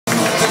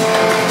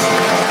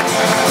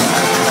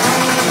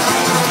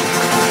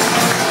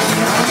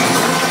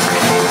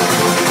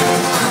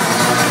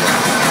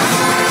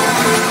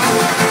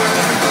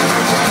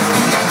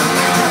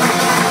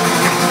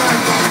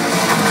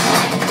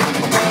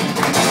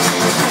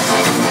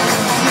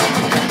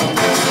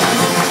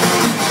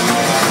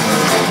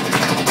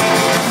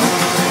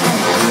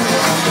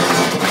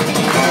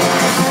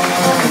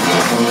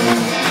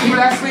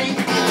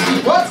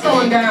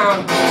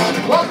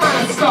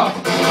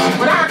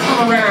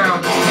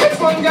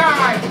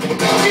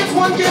It's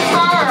one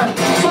guitar,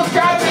 so it's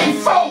gotta be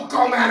folk,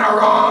 no matter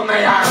wrong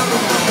they are.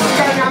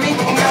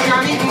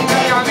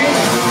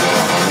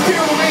 You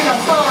need a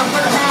song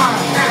for the heart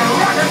and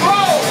rock and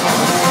roll.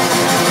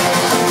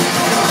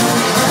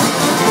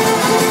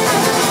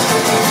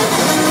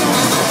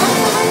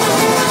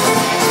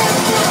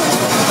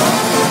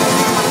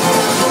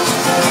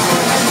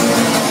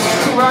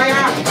 Where I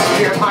am,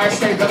 the Empire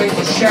State Building's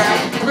a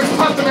shack. If it's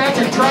Puff the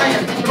Magic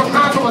Dragon, if a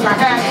console was a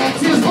hat.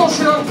 See this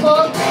bullshit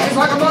unplugged? It's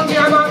like a monkey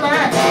on my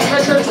back.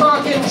 As you're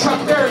talking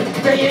Chuck Berry,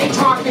 they ain't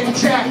talking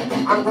Jack.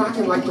 I'm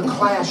rocking like the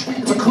Clash.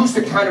 It's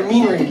acoustic kind of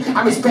meanery.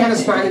 I'm as bad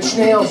as 9 Inch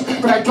Nails,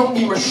 but I don't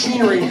need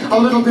machinery. A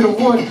little bit of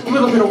wood, a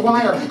little bit of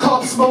wire.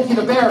 Call up Smokey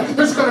the Bear.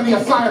 There's gonna be a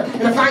fire.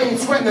 And if I ain't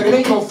sweating, then it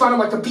ain't no fun. I'm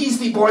like the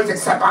Beastie Boys,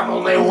 except I'm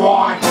only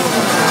one.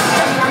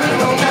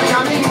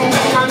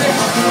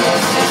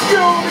 You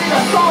need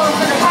a song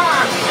for the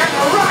heart and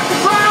the rock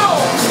and roll.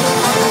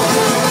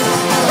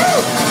 Woo!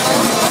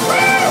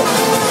 Woo!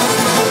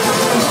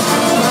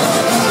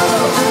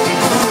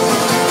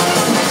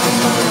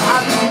 I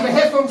used the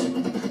headphones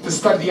to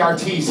study the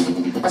artiste.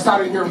 I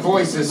started hearing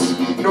voices,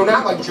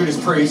 not like Judas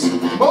Priest,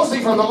 mostly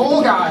from the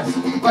old guys,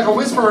 like a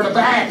whisper in the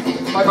back,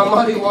 like a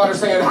muddy water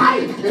saying,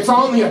 "Hey, it's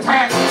on the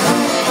attack."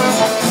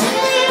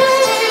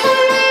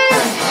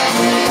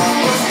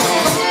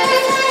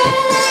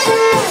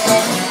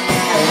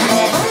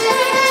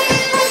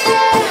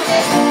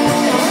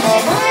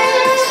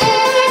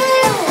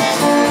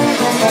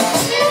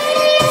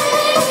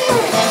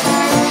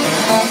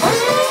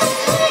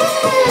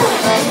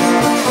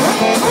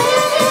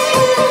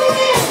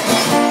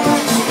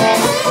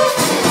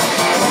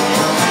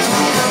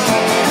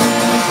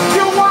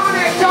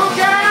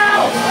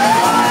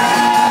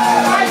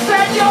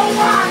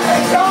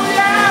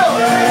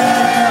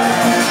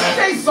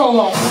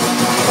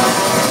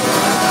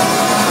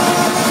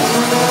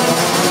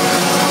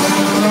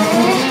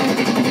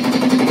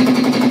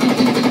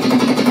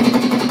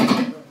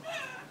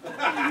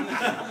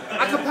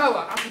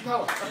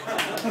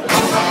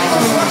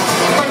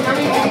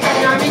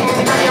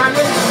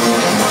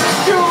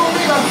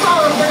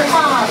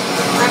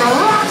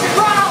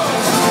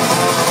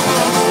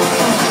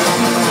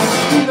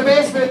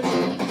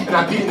 And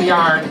I beat in the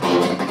yard,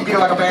 beat it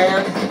like a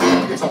band,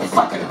 it's so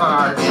fucking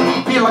hard.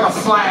 Beat it like a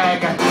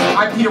flag,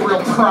 I beat it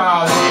real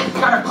proud.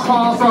 Got a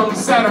call from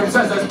Saturn,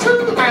 says it's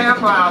too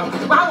damn loud.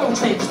 Well, I won't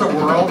change the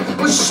world.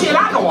 Well shit,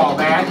 I know all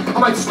that. I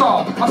might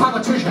stall a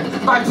politician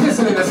by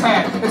pissing in his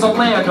hat. It's a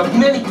land of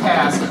many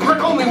paths, but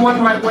only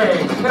one right way.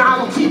 And I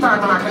will keep on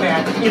rocking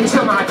that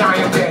until my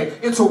dying day.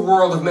 It's a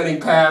world of many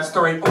paths,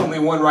 there ain't only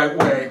one right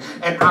way.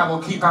 And I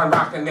will keep on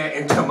rocking that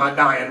until my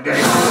dying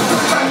day.